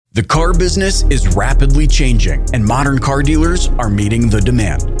The car business is rapidly changing, and modern car dealers are meeting the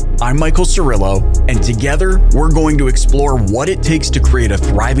demand. I'm Michael Cirillo, and together we're going to explore what it takes to create a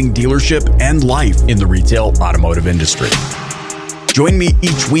thriving dealership and life in the retail automotive industry. Join me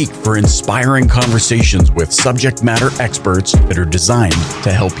each week for inspiring conversations with subject matter experts that are designed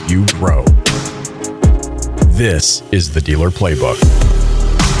to help you grow. This is the Dealer Playbook.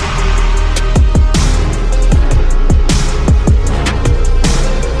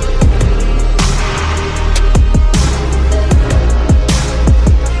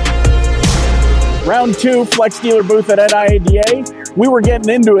 Round 2, Flex Dealer booth at NIADA. We were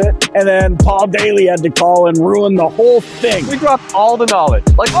getting into it, and then Paul Daly had to call and ruin the whole thing. We dropped all the knowledge,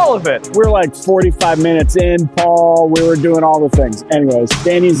 like all of it. We're like 45 minutes in, Paul. We were doing all the things. Anyways,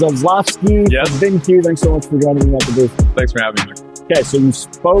 Danny Zaslavsky, Yes. Thank you. Thanks so much for joining me at the booth. Thanks for having me. Okay, so you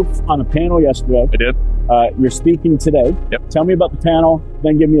spoke on a panel yesterday. I did. You're speaking today. Yep. Tell me about the panel,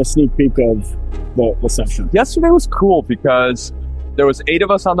 then give me a sneak peek of the session. Yesterday was cool because there was 8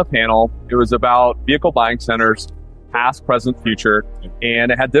 of us on the panel. It was about vehicle buying centers, past, present, future,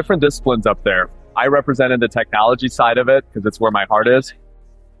 and it had different disciplines up there. I represented the technology side of it because it's where my heart is.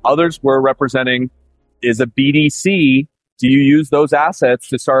 Others were representing, is a BDC, do you use those assets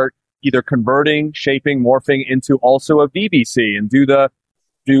to start either converting, shaping, morphing into also a VBC and do the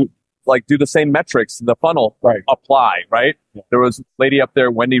same metrics, the funnel apply, right? Yeah. There was a lady up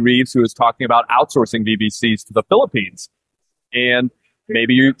there, Wendy Reeves, who was talking about outsourcing VBCs to the Philippines. And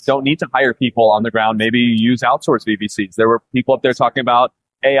maybe you don't need to hire people on the ground. Maybe you use outsourced VBCs. There were people up there talking about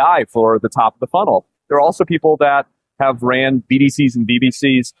AI for the top of the funnel. There are also people that have ran BDCs and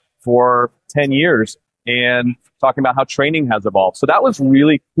VBCs for 10 years and talking about how training has evolved. So that was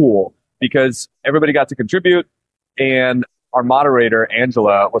really cool because everybody got to contribute. And our moderator,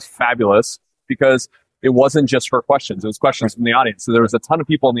 Angela, was fabulous because it wasn't just her questions. It was questions from the audience. So there was a ton of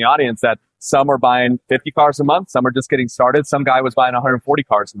people in the audience that some are buying 50 cars a month. Some are just getting started. Some guy was buying 140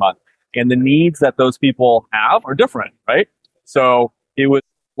 cars a month. And the needs that those people have are different, right? So it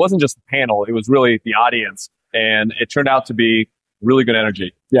wasn't just the panel. It was really the audience. And it turned out to be really good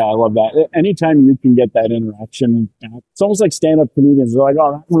energy. Yeah, I love that. Anytime you can get that interaction, it's almost like stand-up comedians. They're like,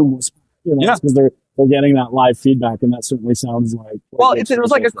 oh, that room was, because they're getting that live feedback, and that certainly sounds like... Well, it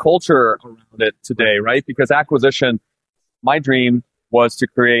was like a culture around it today, right? Because acquisition, my dream was to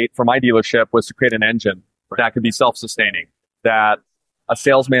create, for my dealership, was to create an engine that could be self-sustaining, that a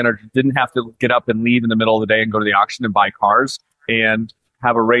sales manager didn't have to get up and leave in the middle of the day and go to the auction and buy cars and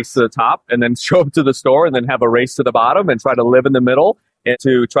have a race to the top and then show up to the store and then have a race to the bottom and try to live in the middle and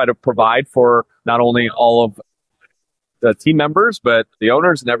to try to provide for not only all of the team members, but the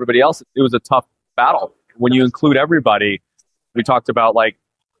owners and everybody else. It was a tough battle. When you include everybody, we talked about like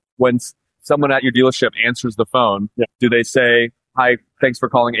when someone at your dealership answers the phone, do they say, hi, thanks for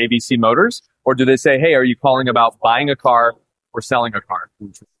calling ABC Motors? Or do they say, hey, are you calling about buying a car or selling a car?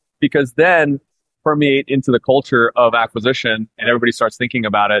 Because then permeate into the culture of acquisition and everybody starts thinking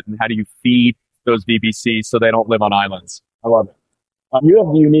about it and how do you feed those VBCs so they don't live on islands? I love it. You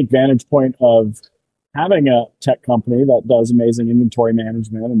have the unique vantage point of having a tech company that does amazing inventory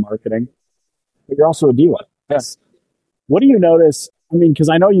management and marketing, but you're also a dealer. Yes. What do you notice? I mean, because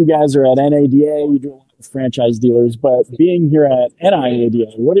I know you guys are at NADA, you do a lot with franchise dealers, but being here at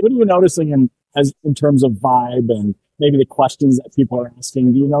NIADA, what are you noticing in terms of vibe and maybe the questions that people are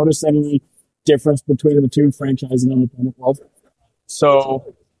asking? Do you notice any difference between the two, franchise and independent world?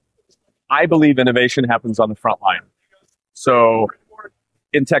 So I believe innovation happens on the front line. So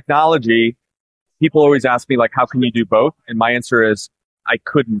in technology, people always ask me, like, how can you do both? And my answer is, I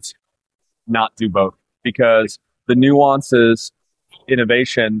couldn't not do both because the nuances,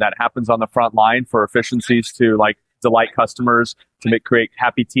 innovation that happens on the front line for efficiencies to like delight customers, to create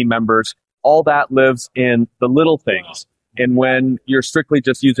happy team members, all that lives in the little things. And when you're strictly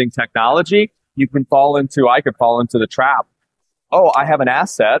just using technology, I could fall into the trap. Oh, I have an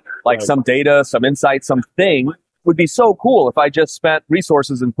asset, like some data, some insight, something would be so cool if I just spent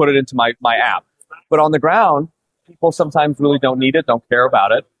resources and put it into my app. But on the ground, people sometimes really don't need it, don't care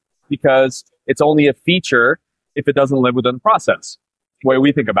about it, because it's only a feature if it doesn't live within the process, the way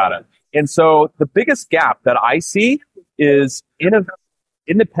we think about it. And so the biggest gap that I see is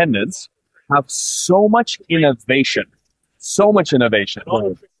independents have so much innovation,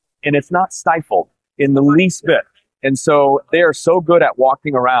 and it's not stifled in the least bit. And so they are so good at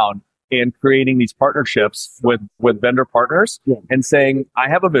walking around and creating these partnerships with vendor partners and saying, I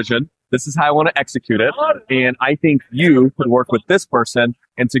have a vision. This is how I want to execute it. And I think you could work with this person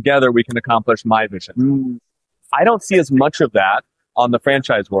and together we can accomplish my vision. I don't see as much of that on the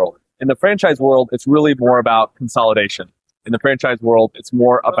franchise world. In the franchise world, it's really more about consolidation. In the franchise world, it's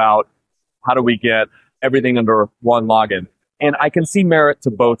more about how do we get everything under one login. And I can see merit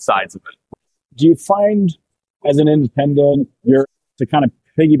to both sides of it. Do you find as an independent, you're to kind of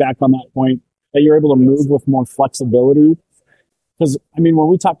piggyback on that point, that you're able to move with more flexibility? Because, I mean, when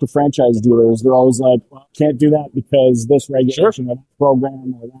we talk to franchise dealers, they're always like, well, can't do that because this regulation or that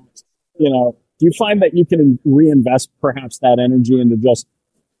program or that, do you find that you can reinvest perhaps that energy into just,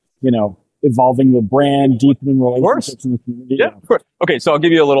 evolving the brand, deepening relationships in the community? Yeah, of course. Okay, so I'll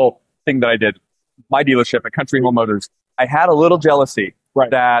give you a little thing that I did. My dealership at Country Home Motors, I had a little jealousy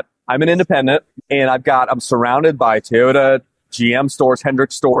that I'm an independent and I'm surrounded by Toyota, GM stores,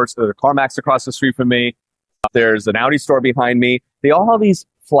 Hendrick stores, there's a CarMax across the street from me. There's an Audi store behind me. They all have these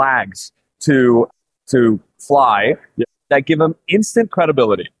flags to fly that give them instant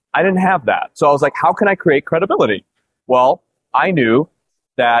credibility. I didn't have that. So I was like, how can I create credibility? Well, I knew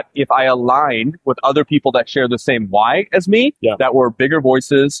that if I aligned with other people that share the same why as me, that were bigger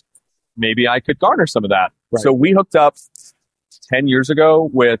voices, maybe I could garner some of that. Right. So we hooked up 10 years ago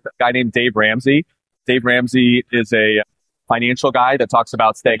with a guy named Dave Ramsey. Dave Ramsey is a financial guy that talks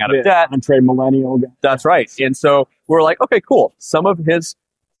about staying out of debt. Entree millennial guy. That's right. And so we're like, okay, cool. Some of his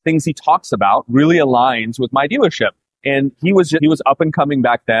things he talks about really aligns with my dealership. And he was up and coming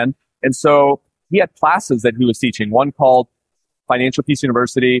back then. And so he had classes that he was teaching. One called Financial Peace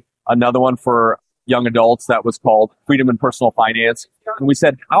University, another one for young adults that was called Freedom in Personal Finance. And we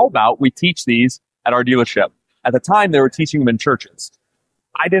said, how about we teach these at our dealership? At the time, they were teaching them in churches.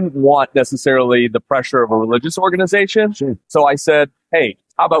 I didn't want necessarily the pressure of a religious organization. Sure. So I said, hey,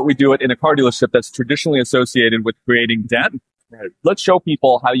 how about we do it in a car dealership that's traditionally associated with creating debt? Right. Let's show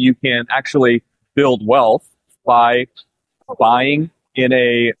people how you can actually build wealth by buying in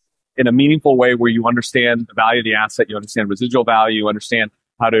a meaningful way where you understand the value of the asset, you understand residual value, you understand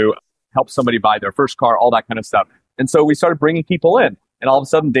how to help somebody buy their first car, all that kind of stuff. And so we started bringing people in. And all of a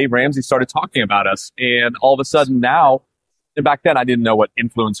sudden, Dave Ramsey started talking about us. And all of a sudden now, and back then I didn't know what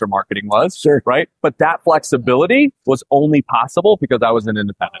influencer marketing was, right? But that flexibility was only possible because I was an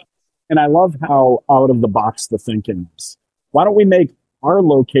independent. And I love how out of the box the thinking is. Why don't we make our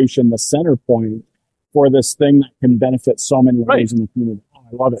location the center point for this thing that can benefit so many ways in the community? Oh,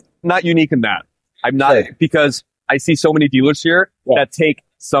 I love it. Not unique in that. I'm not, because I see so many dealers here that take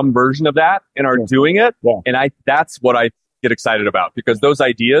some version of that and are doing it. Yeah. And that's what I get excited about, because those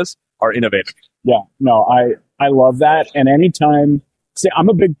ideas are innovative. Yeah, no, I love that. And anytime, I'm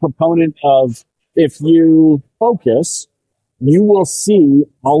a big proponent of, if you focus, you will see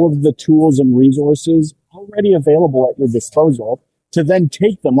all of the tools and resources already available at your disposal to then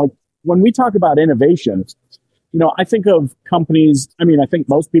take them. Like when we talk about innovation, I think of companies, I think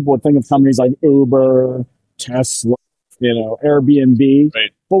most people would think of companies like Uber, Tesla, Airbnb.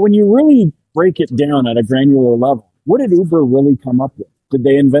 Right. But when you really break it down at a granular level, what did Uber really come up with? Did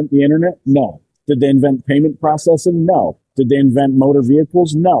they invent the internet? No. Did they invent payment processing? No. Did they invent motor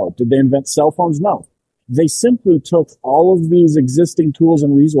vehicles? No. Did they invent cell phones? No. They simply took all of these existing tools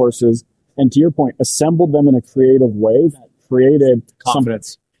and resources and, to your point, assembled them in a creative way that created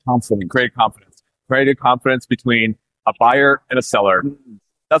confidence. Created confidence between a buyer and a seller.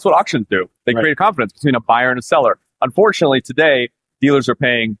 That's what auctions do. They create confidence between a buyer and a seller. Unfortunately, today, dealers are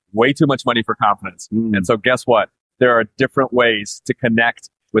paying way too much money for confidence. And so guess what? There are different ways to connect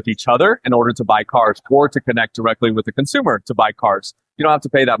with each other in order to buy cars, or to connect directly with the consumer to buy cars. You don't have to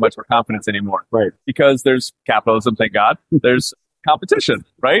pay that much for confidence anymore. Right. Because there's capitalism, thank God. There's competition,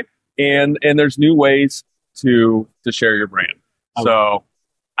 right? And there's new ways to share your brand. So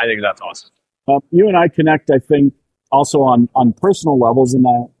I think that's awesome. You and I connect, I think, also on personal levels in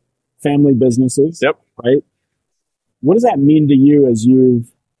that family businesses. Yep. Right? What does that mean to you as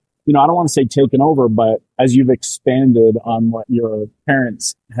you've, I don't want to say taken over, but as you've expanded on what your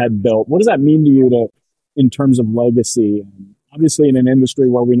parents had built? What does that mean to you in terms of legacy? And obviously in an industry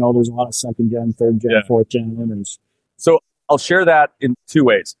where we know there's a lot of second gen, third gen, fourth gen owners. So I'll share that in two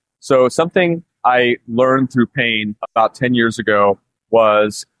ways. So something I learned through pain about 10 years ago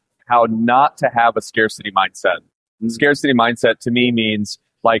was how not to have a scarcity mindset. Scarcity mindset to me means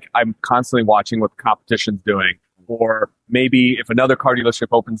like I'm constantly watching what the competition's doing. Or maybe if another car dealership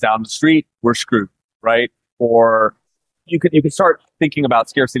opens down the street, we're screwed, right? Or you can start thinking about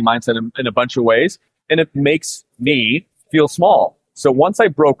scarcity mindset in a bunch of ways, and it makes me feel small. So once I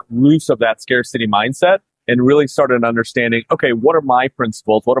broke loose of that scarcity mindset and really started understanding, okay, what are my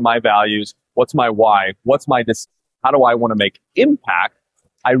principles? What are my values? What's my why? How do I want to make impact?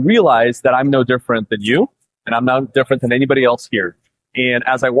 I realized that I'm no different than you, and I'm no different than anybody else here. And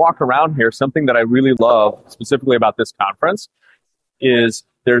as I walk around here, something that I really love specifically about this conference is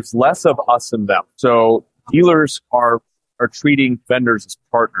there's less of us and them. So dealers are are treating vendors as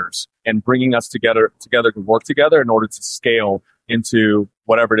partners and bringing us together to work together in order to scale into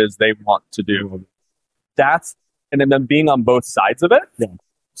whatever it is they want to do. And then being on both sides of it. Yeah.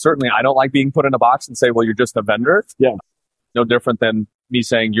 Certainly, I don't like being put in a box and say, well, you're just a vendor. Yeah. No different than me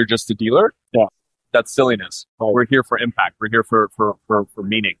saying you're just a dealer. Yeah. That's silliness. Right. We're here for impact. We're here for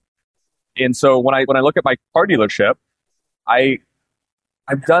meaning. And so when I look at my car dealership,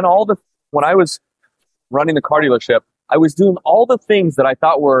 I've done when I was running the car dealership, I was doing all the things that I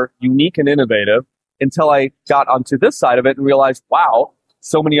thought were unique and innovative until I got onto this side of it and realized, wow,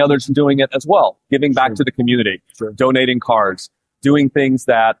 so many others are doing it as well. Giving back to the community, donating cars, doing things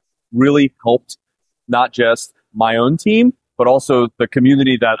that really helped not just my own team, but also the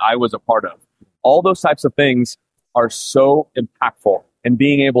community that I was a part of. All those types of things are so impactful, and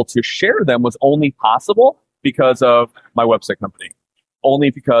being able to share them was only possible because of my website company, only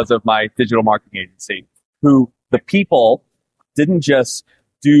because of my digital marketing agency, who the people didn't just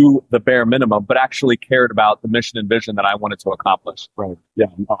do the bare minimum, but actually cared about the mission and vision that I wanted to accomplish. Right. Yeah,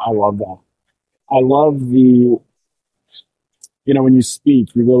 I love that. I love when you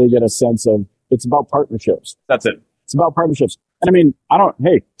speak, you really get a sense of it's about partnerships. That's it. It's about partnerships. And I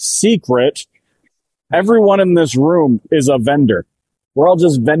mean, secret, everyone in this room is a vendor. We're all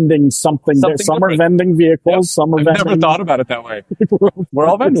just vending something. Some different. Are vending vehicles. Yep. Some are vending. I've never thought about it that way. We're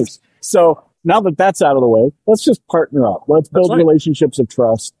all vendors. So now that that's out of the way, let's just partner up. Let's build relationships of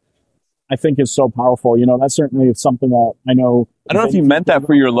trust. I think is so powerful. That's certainly something that I know. I don't know if you meant that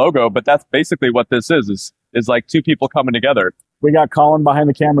for your logo, but that's basically what this is like two people coming together. We got Colin behind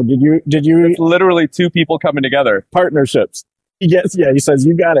the camera. Did you? It's literally two people coming together. Partnerships. Yes. Yeah. He says,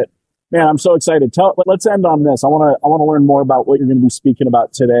 you got it. Man, I'm so excited. Let's end on this. I want to learn more about what you're going to be speaking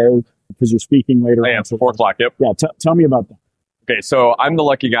about today because you're speaking later. I am. 4:00. Yep. Yeah. Tell me about that. Okay. So I'm the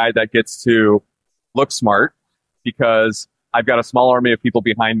lucky guy that gets to look smart because I've got a small army of people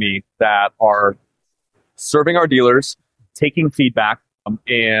behind me that are serving our dealers, taking feedback,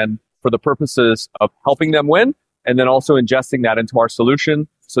 and for the purposes of helping them win, and then also ingesting that into our solution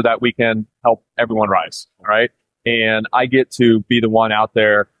so that we can help everyone rise. All right. And I get to be the one out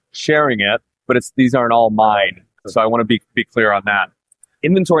there sharing it, but these aren't all mine. So I want to be clear on that.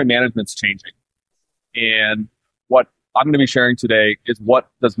 Inventory management's changing. And what I'm going to be sharing today is what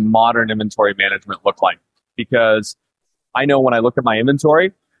does modern inventory management look like? Because I know when I look at my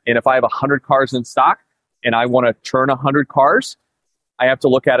inventory, and if I have 100 cars in stock and I want to turn 100 cars, I have to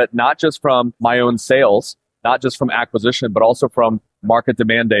look at it not just from my own sales, not just from acquisition, but also from market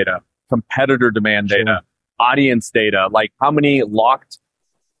demand data, competitor demand data, audience data, like how many locked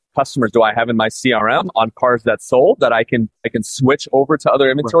customers do I have in my CRM on cars that sold that I can switch over to other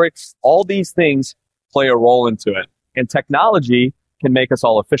inventory. Right. All these things play a role into it. And technology can make us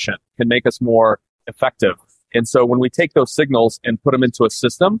all efficient, can make us more effective. And so when we take those signals and put them into a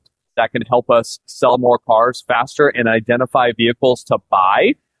system that can help us sell more cars faster and identify vehicles to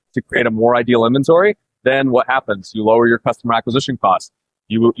buy to create a more ideal inventory, then what happens? You lower your customer acquisition costs.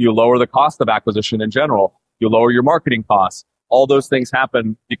 You lower the cost of acquisition in general. You lower your marketing costs. All those things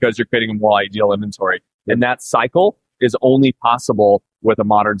happen because you're creating a more ideal inventory. And that cycle is only possible with a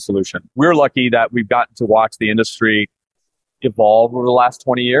modern solution. We're lucky that we've gotten to watch the industry evolve over the last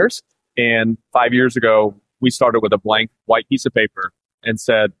 20 years. And 5 years ago, we started with a blank white piece of paper and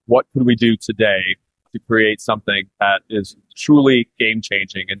said, what could we do today to create something that is truly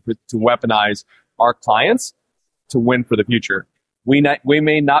game-changing and to weaponize our clients to win for the future? We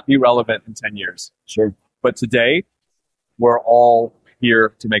may not be relevant in 10 years. Sure. But today, we're all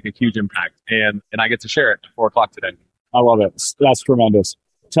here to make a huge impact. And I get to share it at 4:00 today. I love it. That's tremendous.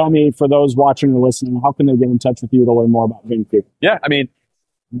 Tell me, for those watching or listening, how can they get in touch with you to learn more about VinQ? Yeah, I mean,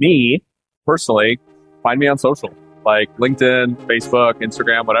 me, personally, find me on social, like LinkedIn, Facebook,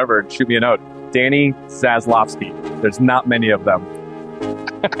 Instagram, whatever. Shoot me a note. Danny Zaslavsky. There's not many of them.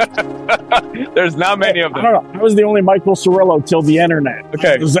 There's not many of them. I don't know. I was the only Michael Cirillo till the internet.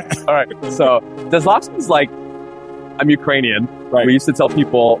 Okay. All right. So Zaslavsky's like, I'm Ukrainian. Right. We used to tell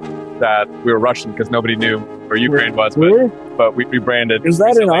people that we were Russian because nobody knew where Ukraine was, but we rebranded. Is that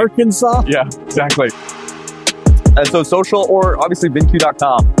recently. In Arkansas? Yeah, exactly. And so social, or obviously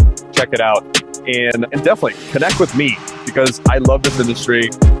VinQ.com. Check it out. And definitely connect with me because I love this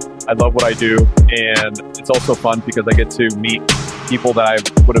industry. I love what I do. And it's also fun because I get to meet people that I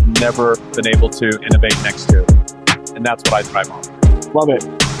would have never been able to innovate next to. And that's what I thrive on. Love it.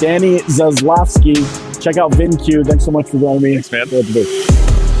 Danny Zaslavsky. Check out VinQ. Thanks so much for joining me. Thanks, man.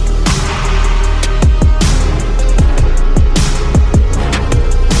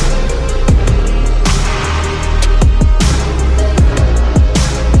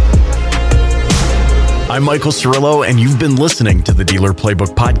 I'm Michael Cirillo, and you've been listening to the Dealer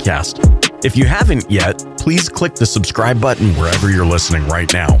Playbook Podcast. If you haven't yet, please click the subscribe button wherever you're listening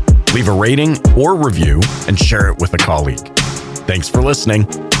right now. Leave a rating or review and share it with a colleague. Thanks for listening.